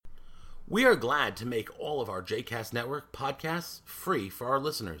We are glad to make all of our JCast Network podcasts free for our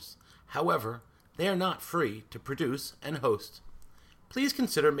listeners. However, they are not free to produce and host. Please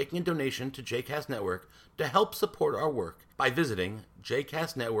consider making a donation to JCast Network to help support our work by visiting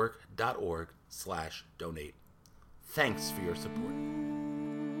jcastnetwork.org/donate. Thanks for your support.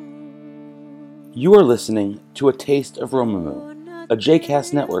 You are listening to A Taste of Romemu, a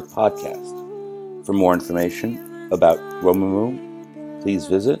JCast Network podcast. For more information about Romemu, please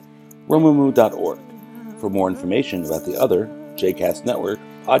visit romemu.org. For more information about the other JCast Network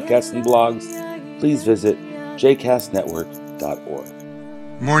podcasts and blogs, please visit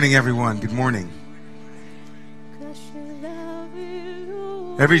jcastnetwork.org. Morning, everyone. Good morning.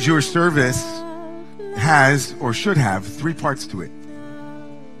 Every Jewish service has, or should have, three parts to it.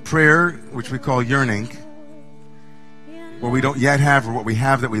 Prayer, which we call yearning, what we don't yet have or what we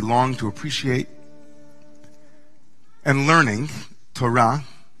have that we long to appreciate. And learning, Torah,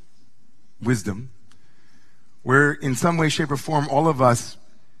 wisdom, where in some way, shape, or form, all of us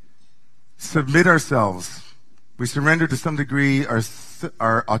submit ourselves. We surrender to some degree our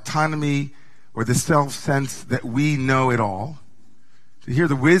autonomy or the self-sense that we know it all to hear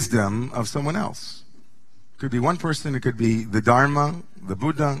the wisdom of someone else. It could be one person, it could be the Dharma, the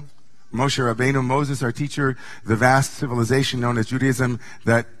Buddha, Moshe Rabbeinu, Moses, our teacher, the vast civilization known as Judaism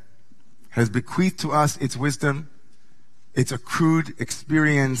that has bequeathed to us its wisdom, its accrued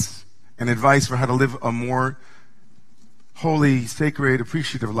experience, and advice for how to live a more holy, sacred,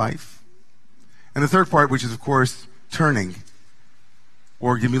 appreciative life. And the third part, which is, of course, turning,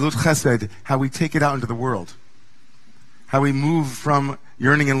 or Gemilut Chesed, how we take it out into the world, how we move from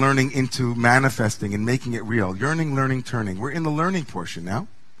yearning and learning into manifesting and making it real. Yearning, learning, turning. We're in the learning portion now.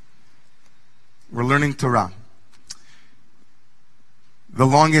 We're learning Torah. The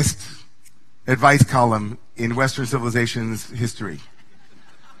longest advice column in Western civilization's history.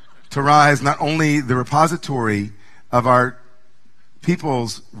 Torah is not only the repository of our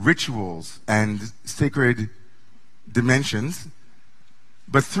people's rituals and sacred dimensions,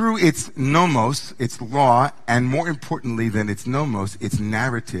 but through its nomos, its law, and more importantly than its nomos, its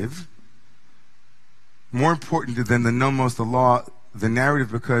narrative, more important than the nomos, the law, the narrative,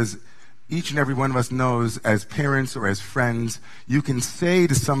 because each and every one of us knows as parents or as friends, you can say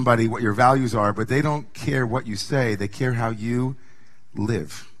to somebody what your values are, but they don't care what you say, they care how you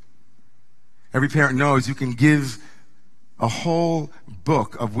live. Every parent knows you can give a whole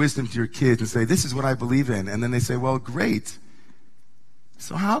book of wisdom to your kids and say, this is what I believe in. And then they say, well, great.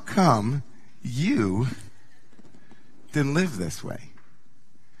 So how come you didn't live this way?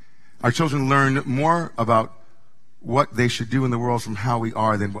 Our children learn more about what they should do in the world from how we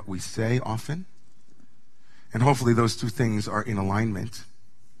are than what we say often. And hopefully those two things are in alignment.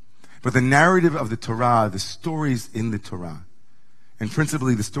 But the narrative of the Torah, the stories in the Torah, and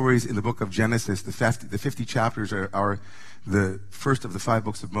principally the stories in the book of Genesis, the 50 chapters are the first of the 5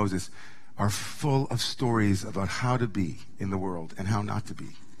 books of Moses, are full of stories about how to be in the world and how not to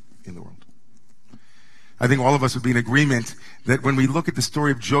be in the world. I think all of us would be in agreement that when we look at the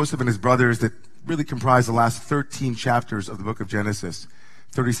story of Joseph and his brothers that really comprise the last 13 chapters of the book of Genesis,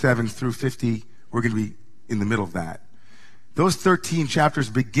 37 through 50, we're going to be in the middle of that. Those 13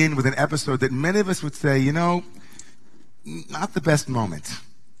 chapters begin with an episode that many of us would say, you know, not the best moment.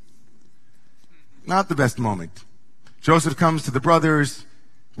 Not the best moment. Joseph comes to the brothers,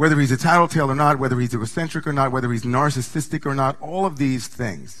 whether he's a tattletale or not, whether he's egocentric or not, whether he's narcissistic or not, all of these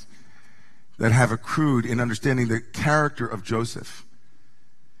things that have accrued in understanding the character of Joseph.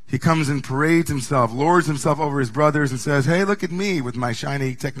 He comes and parades himself, lords himself over his brothers and says, hey, look at me with my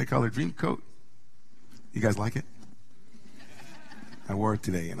shiny Technicolor dream coat. You guys like it? I wore it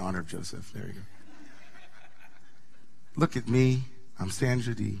today in honor of Joseph. There you go. Look at me. I'm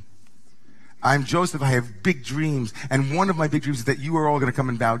Sandra D. I'm Joseph. I have big dreams. And one of my big dreams is that you are all going to come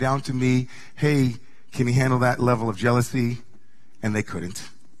and bow down to me. Hey, can you handle that level of jealousy? And they couldn't.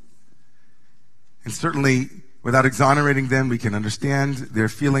 And certainly, without exonerating them, we can understand their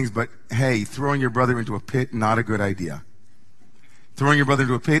feelings. But hey, throwing your brother into a pit, not a good idea. Throwing your brother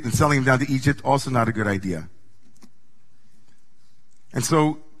into a pit and selling him down to Egypt, also not a good idea. And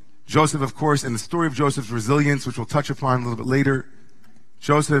so, Joseph, of course, and the story of Joseph's resilience, which we'll touch upon a little bit later.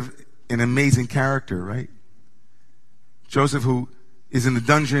 Joseph, an amazing character, right? Joseph, who is in the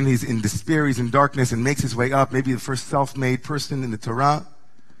dungeon, he's in despair, he's in darkness, and makes his way up, maybe the first self-made person in the Torah.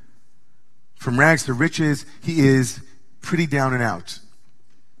 From rags to riches, he is pretty down and out.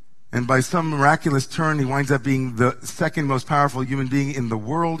 And by some miraculous turn, he winds up being the second most powerful human being in the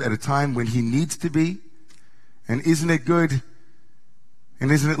world at a time when he needs to be. And isn't it good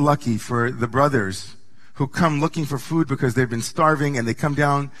and isn't it lucky for the brothers who come looking for food because they've been starving, and they come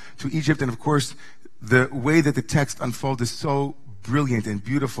down to Egypt. And of course, the way that the text unfolds is so brilliant and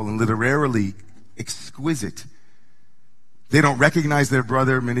beautiful and literarily exquisite. They don't recognize their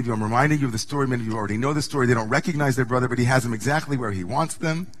brother. Many of you, I'm reminding you of the story. Many of you already know the story. They don't recognize their brother, but he has them exactly where he wants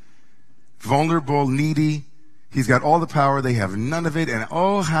them. Vulnerable, needy. He's got all the power. They have none of it. And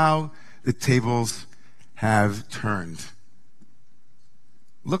oh, how the tables have turned.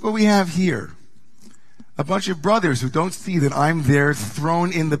 Look what we have here. A bunch of brothers who don't see that I'm their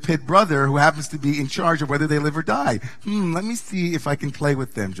thrown in the pit brother who happens to be in charge of whether they live or die. Let me see if I can play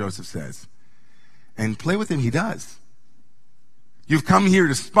with them, Joseph says. And play with them he does. You've come here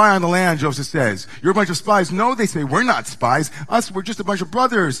to spy on the land, Joseph says. You're a bunch of spies. No, they say, we're not spies. We're just a bunch of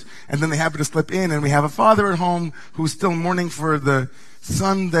brothers. And then they happen to slip in, and we have a father at home who's still mourning for the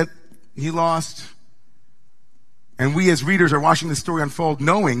son that he lost. And we as readers are watching the story unfold,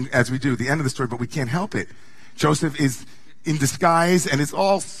 knowing, as we do, the end of the story, but we can't help it. Joseph is in disguise, and it's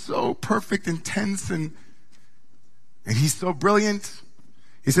all so perfect and tense, and he's so brilliant.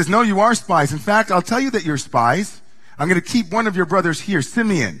 He says, no, you are spies. In fact, I'll tell you that you're spies. I'm going to keep one of your brothers here,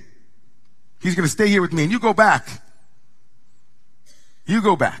 Simeon. He's going to stay here with me, and you go back. You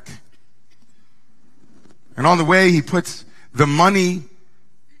go back. And on the way, he puts the money,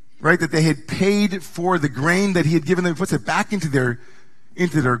 right, that they had paid for the grain that he had given them, he puts it back into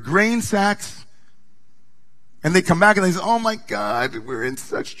their grain sacks. And they come back and they say, oh my God, we're in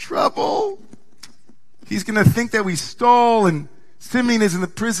such trouble. He's going to think that we stole, and Simeon is in the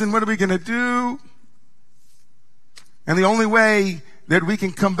prison. What are we going to do? And the only way that we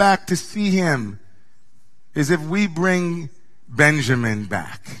can come back to see him is if we bring Benjamin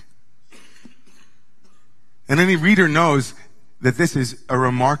back. And any reader knows that this is a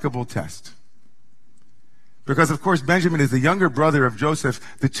remarkable test. Because, of course, Benjamin is the younger brother of Joseph.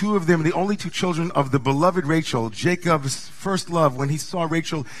 The two of them, the only two children of the beloved Rachel, Jacob's first love. When he saw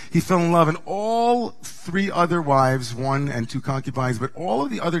Rachel, he fell in love. And all three other wives, one and two concubines, but all of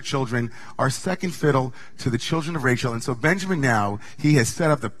the other children are second fiddle to the children of Rachel. And so Benjamin now, he has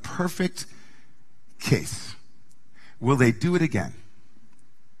set up the perfect case. Will they do it again?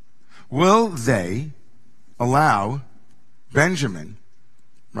 Will they allow Benjamin,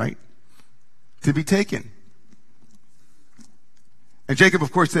 right, to be taken? And Jacob,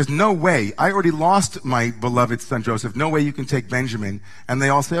 of course, says, no way. I already lost my beloved son Joseph. No way you can take Benjamin. And they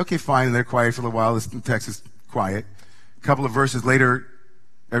all say, okay, fine. And they're quiet for a little while. The text is quiet. A couple of verses later,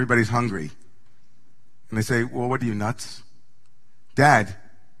 everybody's hungry. And they say, well, what are you, nuts? Dad,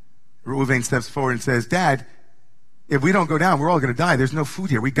 Reuven steps forward and says, Dad, if we don't go down, we're all going to die. There's no food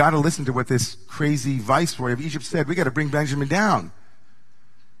here. We got to listen to what this crazy viceroy of Egypt said. We got to bring Benjamin down.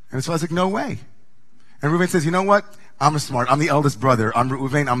 And so I was like, no way. And Reuven says, you know what? I'm I'm the eldest brother. I'm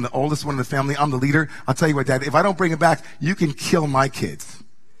Reuven. I'm the oldest one in the family. I'm the leader. I'll tell you what, Dad, if I don't bring him back, you can kill my kids.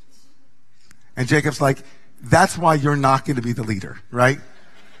 And Jacob's like, that's why you're not going to be the leader, right?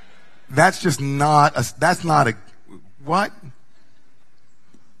 That's just not what?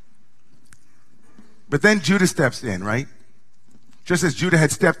 But then Judah steps in, right? Just as Judah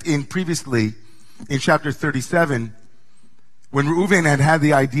had stepped in previously in chapter 37, when Reuven had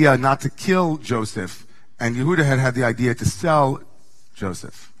the idea not to kill Joseph, and Yehuda had the idea to sell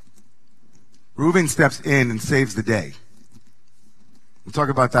Joseph. Reuben steps in and saves the day. We'll talk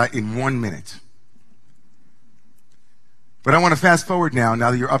about that in 1 minute. But I want to fast forward now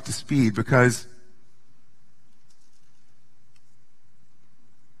that you're up to speed, because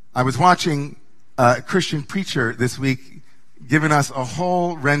I was watching a Christian preacher this week giving us a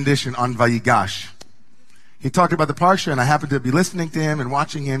whole rendition on Vayigash. He talked about the Parsha, and I happened to be listening to him and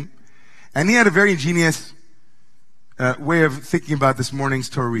watching him. And he had a very ingenious way of thinking about this morning's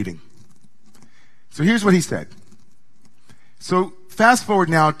Torah reading. So here's what he said. So fast forward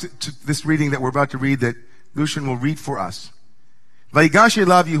now to this reading that we're about to read, that Lucian will read for us. Vayigash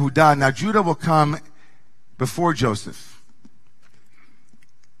elav Yehuda. Now Judah will come before Joseph.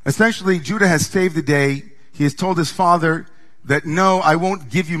 Essentially, Judah has saved the day. He has told his father that, no, I won't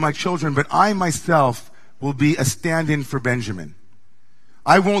give you my children, but I myself will be a stand-in for Benjamin.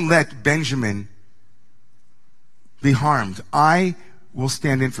 I won't let Benjamin be harmed. I will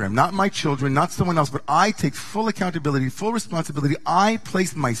stand in for him. Not my children, not someone else, but I take full accountability, full responsibility. I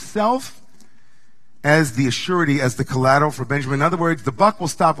place myself as the assurity, as the collateral for Benjamin. In other words, the buck will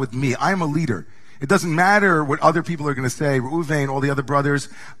stop with me. I am a leader. It doesn't matter what other people are going to say, Reuven, all the other brothers.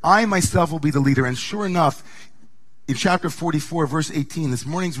 I myself will be the leader. And sure enough, in chapter 44, verse 18, this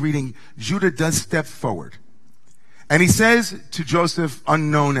morning's reading, Judah does step forward. And he says to Joseph,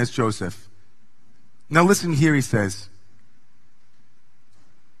 unknown as Joseph, now listen here, he says,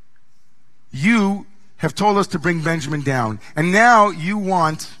 you have told us to bring Benjamin down. And now you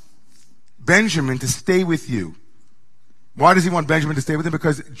want Benjamin to stay with you. Why does he want Benjamin to stay with him?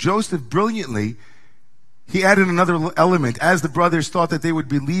 Because Joseph brilliantly, he added another element. As the brothers thought that they would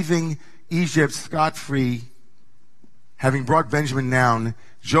be leaving Egypt scot-free, having brought Benjamin down,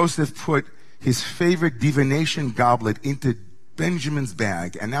 Joseph put his favorite divination goblet into Benjamin's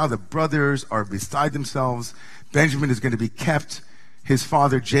bag. And now the brothers are beside themselves. Benjamin is going to be kept. His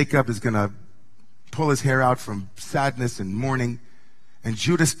father Jacob is going to pull his hair out from sadness and mourning. And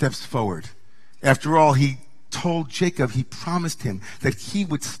Judah steps forward. After all, he told Jacob, he promised him that he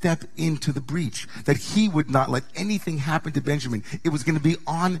would step into the breach, that he would not let anything happen to Benjamin. It was going to be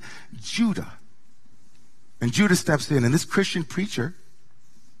on Judah. And Judah steps in, and this Christian preacher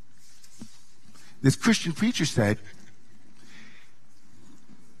said,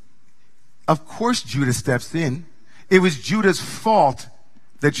 of course Judah steps in. It was Judah's fault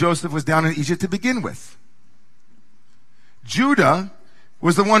that Joseph was down in Egypt to begin with. Judah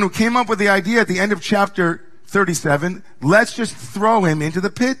was the one who came up with the idea at the end of chapter 37, let's just throw him into the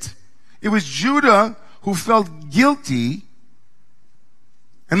pit. It was Judah who felt guilty,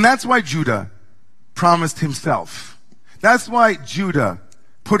 and that's why Judah promised himself. That's why Judah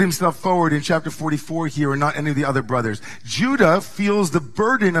put himself forward in chapter 44 here and not any of the other brothers. Judah feels the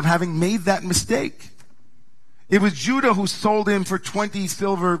burden of having made that mistake. It was Judah who sold him for 20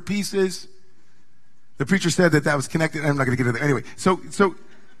 silver pieces. The preacher said that was connected. I'm not going to get into that. Anyway, so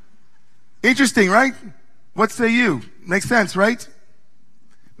interesting, right? What say you? Makes sense, right?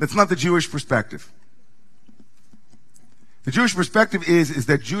 That's not the Jewish perspective. The Jewish perspective is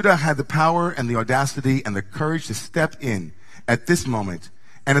that Judah had the power and the audacity and the courage to step in at this moment,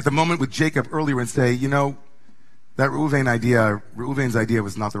 and at the moment with Jacob earlier, and say, you know, that Reuven's idea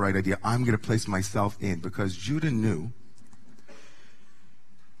was not the right idea. I'm going to place myself in, because Judah knew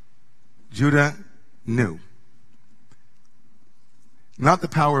not the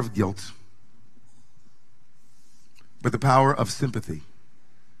power of guilt, but the power of sympathy.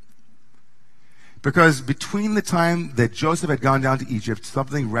 Because between the time that Joseph had gone down to Egypt,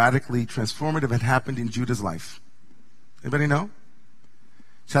 something radically transformative had happened in Judah's life. Anybody know?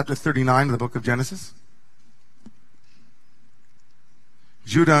 Chapter 39 of the book of Genesis.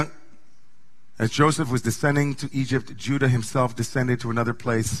 Judah, as Joseph was descending to Egypt, Judah himself descended to another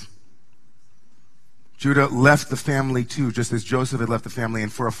place. Judah left the family too, just as Joseph had left the family.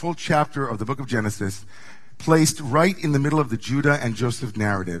 And for a full chapter of the book of Genesis, placed right in the middle of the Judah and Joseph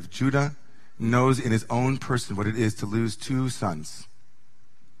narrative, Judah knows in his own person what it is to lose two sons.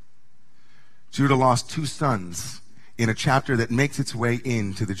 Judah lost two sons in a chapter that makes its way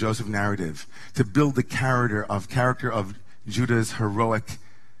into the Joseph narrative to build the character of Judah's heroic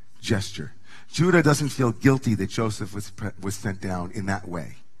gesture. Judah doesn't feel guilty that Joseph was sent down in that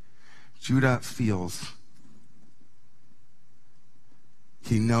way. Judah feels,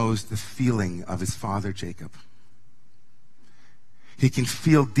 he knows the feeling of his father Jacob. He can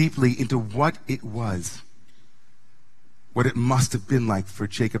feel deeply into what it was, what it must have been like for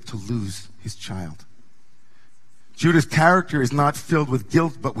Jacob to lose his child. Judah's character is not filled with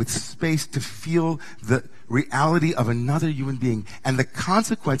guilt, but with space to feel the reality of another human being and the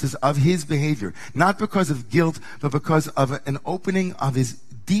consequences of his behavior, not because of guilt, but because of an opening of his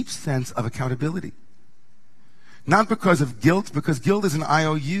deep sense of accountability. Not because of guilt, because guilt is an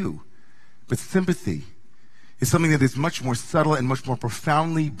IOU, but sympathy is something that is much more subtle and much more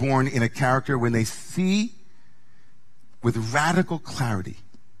profoundly born in a character when they see with radical clarity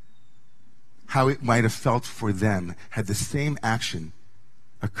how it might have felt for them had the same action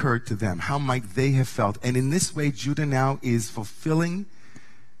occurred to them. How might they have felt? And in this way, Judah now is fulfilling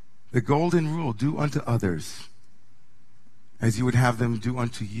the golden rule: do unto others as you would have them do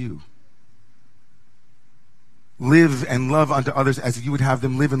unto you. Live and love unto others as you would have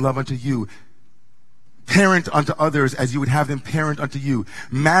them live and love unto you. Parent unto others as you would have them parent unto you.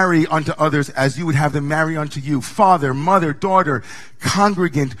 Marry unto others as you would have them marry unto you. Father, mother, daughter,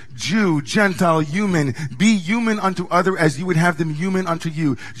 congregant, Jew, Gentile, human. Be human unto other as you would have them human unto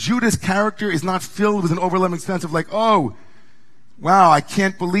you. Judah's character is not filled with an overwhelming sense of like, oh, wow, I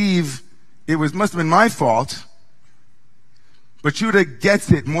can't believe must have been my fault. But Judah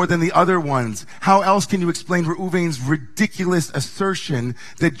gets it more than the other ones. How else can you explain Reuven's ridiculous assertion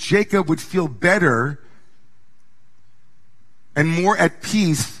that Jacob would feel better and more at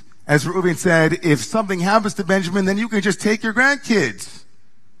peace, as Reuven said, if something happens to Benjamin, then you can just take your grandkids.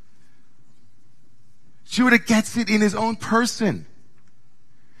 Judah gets it in his own person.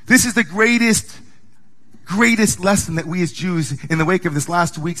 This is the greatest lesson that we as Jews, in the wake of this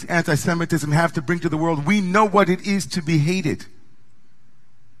last week's anti-Semitism, have to bring to the world. We know what it is to be hated.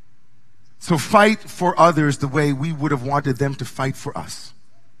 So fight for others the way we would have wanted them to fight for us.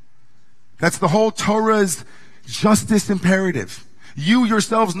 That's the whole Torah's justice imperative. You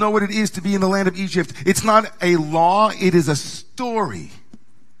yourselves know what it is to be in the land of Egypt. It's not a law, it is a story.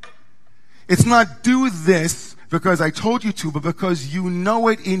 It's not do this because I told you to, but because you know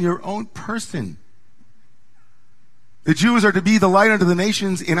it in your own person. The Jews are to be the light unto the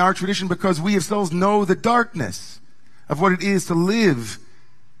nations in our tradition because we ourselves know the darkness of what it is to live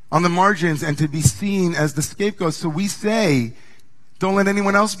on the margins and to be seen as the scapegoat. So we say, don't let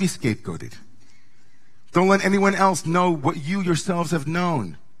anyone else be scapegoated. Don't let anyone else know what you yourselves have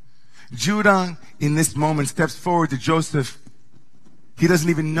known. Judah, in this moment, steps forward to Joseph. He doesn't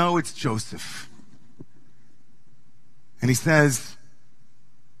even know it's Joseph. And he says,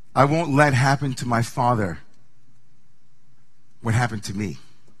 I won't let happen to my father what happened to me.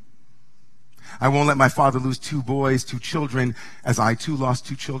 I won't let my father lose 2 boys, 2 children, as I too lost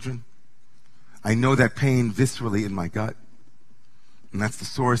 2 children. I know that pain viscerally in my gut. And that's the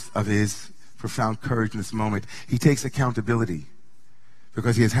source of his profound courage in this moment. He takes accountability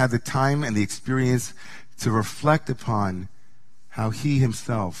because he has had the time and the experience to reflect upon how he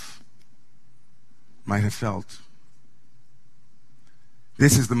himself might have felt.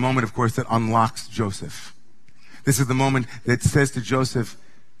 This is the moment, of course, that unlocks Joseph. This is the moment that says to Joseph,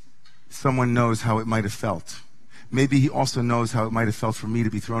 someone knows how it might have felt. Maybe he also knows how it might have felt for me to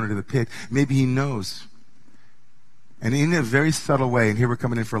be thrown into the pit. Maybe he knows. And in a very subtle way, and here we're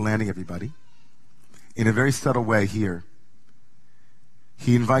coming in for a landing, everybody. In a very subtle way here,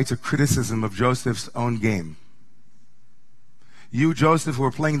 he invites a criticism of Joseph's own game. You, Joseph, who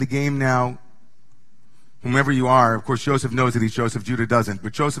are playing the game now, whomever you are, of course, Joseph knows that he's Joseph, Judah doesn't,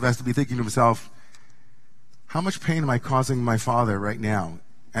 but Joseph has to be thinking to himself, how much pain am I causing my father right now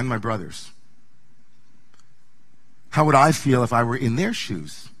and my brothers? How would I feel if I were in their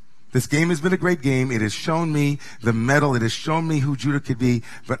shoes? This game has been a great game. It has shown me the mettle. It has shown me who Judah could be.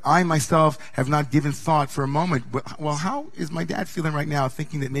 But I myself have not given thought for a moment. Well, how is my dad feeling right now,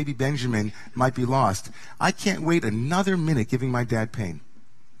 thinking that maybe Benjamin might be lost? I can't wait another minute giving my dad pain.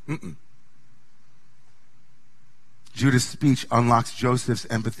 Judah's speech unlocks Joseph's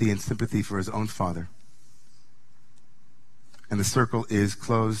empathy and sympathy for his own father. And the circle is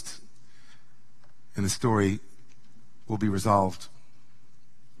closed, and the story will be resolved.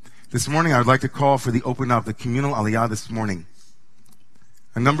 This morning, I would like to call for the open up, the communal aliyah this morning.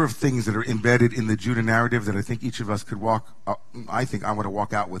 A number of things that are embedded in the Judah narrative that I think each of us could I want to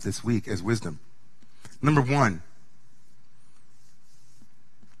walk out with this week as wisdom. Number 1,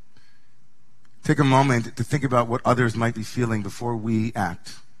 take a moment to think about what others might be feeling before we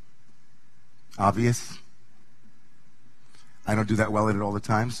act. Obvious? I don't do that well at it all the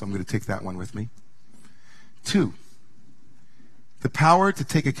time, so I'm going to take that one with me. 2, the power to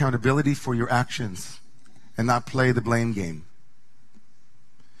take accountability for your actions and not play the blame game.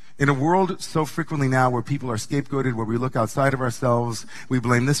 In a world so frequently now where people are scapegoated, where we look outside of ourselves, we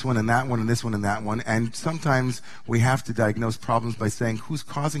blame this one and that one and this one and that one, and sometimes we have to diagnose problems by saying, who's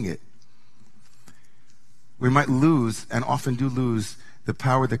causing it? We might lose, and often do lose, the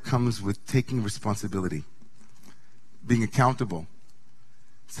power that comes with taking responsibility, being accountable,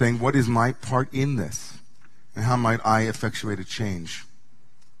 saying, what is my part in this? And how might I effectuate a change?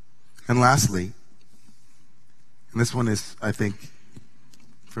 And lastly, and this one is, I think,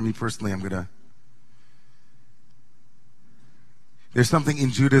 for me personally, there's something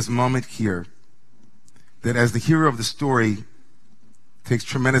in Judah's moment here that as the hero of the story takes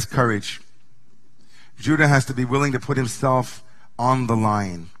tremendous courage. Judah has to be willing to put himself on the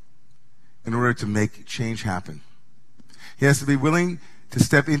line in order to make change happen. He has to be willing to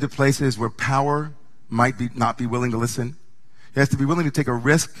step into places where power might not be willing to listen. He has to be willing to take a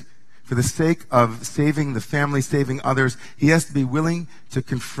risk for the sake of saving the family, saving others. He has to be willing to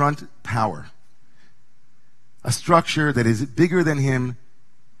confront power, a structure that is bigger than him.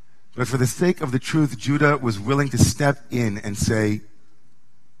 But for the sake of the truth, Judah was willing to step in and say,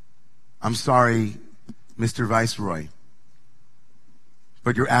 I'm sorry, Mr. Viceroy,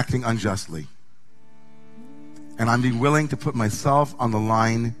 but you're acting unjustly. And I'm being willing to put myself on the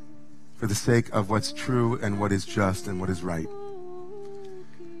line for the sake of what's true and what is just and what is right.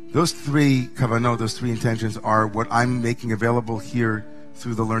 Those three kavanot, those three intentions are what I'm making available here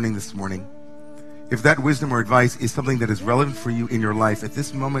through the learning this morning. If that wisdom or advice is something that is relevant for you in your life at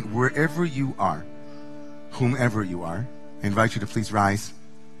this moment, wherever you are, whomever you are, I invite you to please rise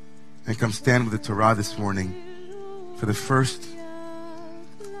and come stand with the Torah this morning for the first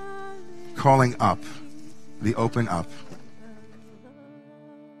calling up, the open up.